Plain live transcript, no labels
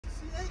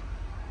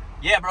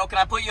Yeah, bro, can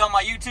I put you on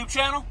my YouTube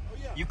channel? Oh,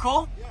 yeah. You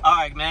cool? Yeah. All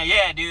right, man.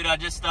 Yeah, dude, I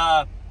just,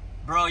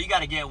 bro, you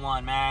got to get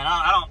one, man.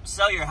 I don't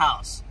sell your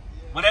house.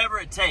 Yeah. Whatever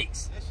it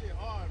takes. That shit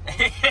hard,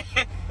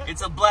 bro.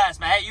 It's a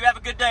blast, man. Hey, you have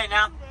a good day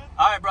now.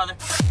 All right, brother.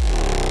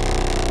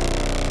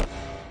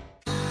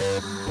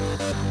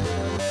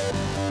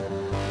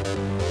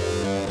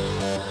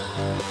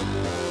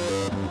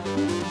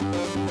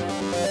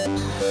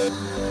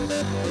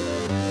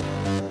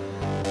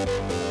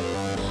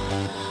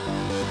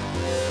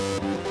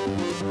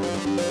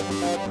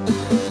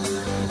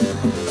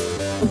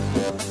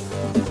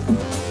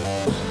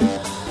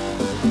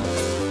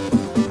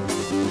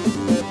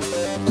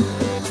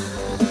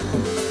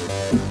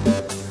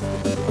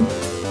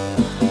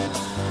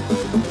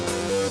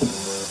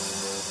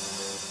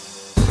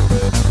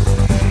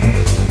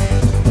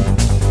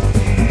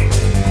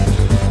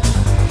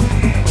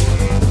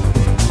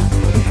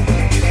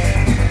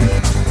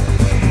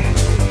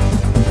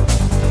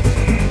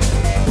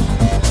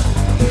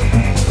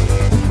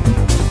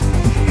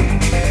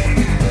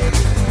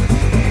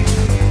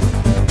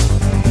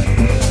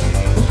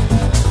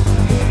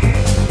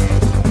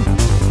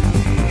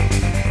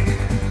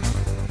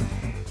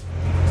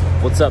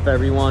 What's up,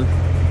 everyone?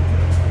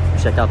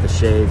 Check out the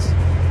shades.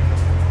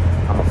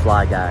 I'm a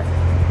fly guy.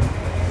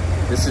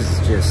 This is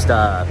just,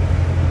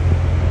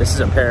 this is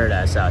a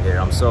paradise out here.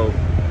 I'm so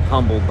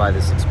humbled by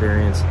this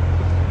experience.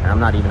 And I'm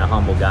not even a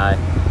humble guy.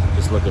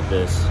 Just look at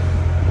this.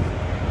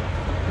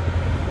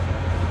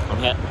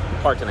 I'm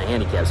parked in a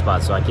handicap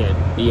spot, so I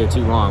can't be here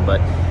too long,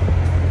 but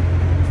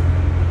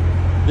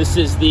this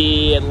is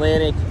the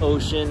Atlantic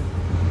Ocean.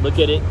 Look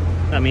at it.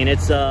 I mean,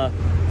 it's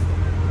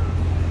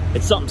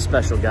something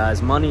special,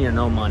 guys. Money or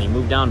no money,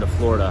 move down to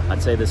Florida. I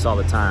say this all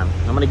the time.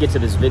 I'm gonna get to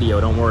this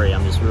video, don't worry.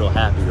 I'm just real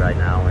happy right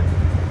now,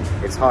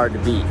 and it's hard to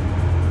beat.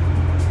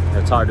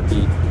 It's hard to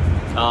beat.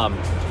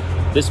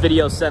 This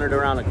video is centered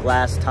around a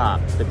glass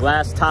top. The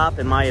glass top,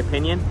 in my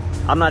opinion,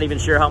 I'm not even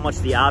sure how much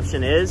the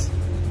option is,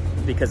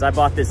 because I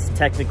bought this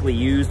technically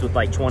used with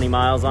like 20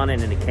 miles on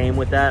it, and it came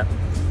with that.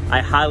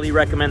 I highly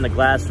recommend the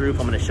glass roof.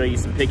 I'm gonna show you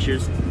some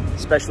pictures,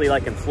 especially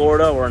like in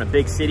Florida or in a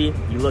big city.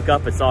 You look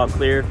up, it's all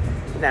clear.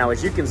 Now,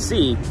 as you can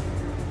see,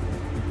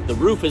 the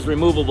roof is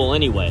removable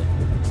anyway.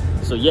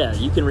 So yeah,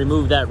 you can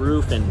remove that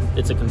roof and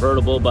it's a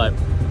convertible, but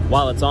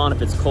while it's on,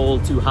 if it's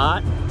cold, too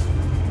hot,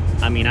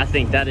 I mean, I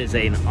think that is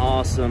an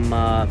awesome,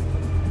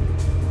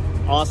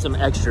 awesome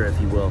extra,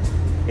 if you will.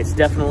 It's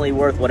definitely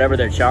worth whatever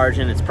they're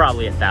charging. It's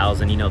probably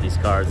 $1,000. You know these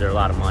cars, they're a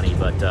lot of money,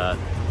 but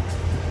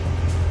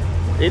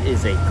it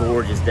is a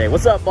gorgeous day.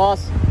 What's up,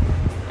 boss?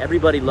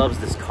 Everybody loves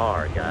this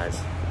car, guys.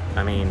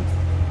 I mean,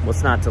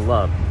 what's not to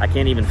love? I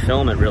can't even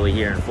film it really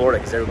here in Florida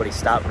because everybody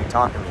stopped me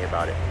talking to me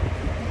about it.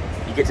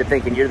 You get to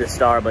thinking you're the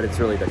star, but it's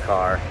really the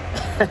car.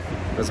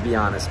 Let's be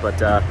honest,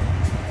 but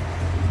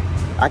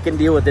I can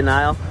deal with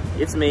denial.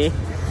 It's me.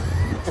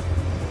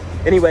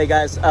 Anyway,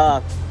 guys,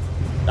 I'm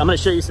gonna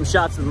show you some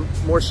shots,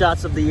 more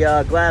shots of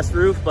the glass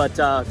roof, but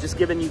just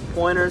giving you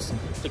pointers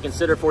to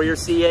consider for your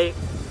C8.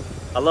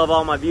 I love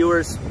all my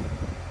viewers.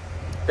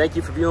 Thank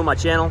you for viewing my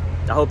channel.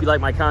 I hope you like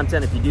my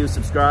content. If you do,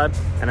 subscribe.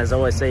 And as I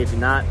always say, if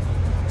you're not,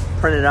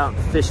 print it out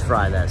and fish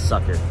fry that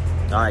sucker.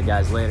 All right,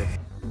 guys, later.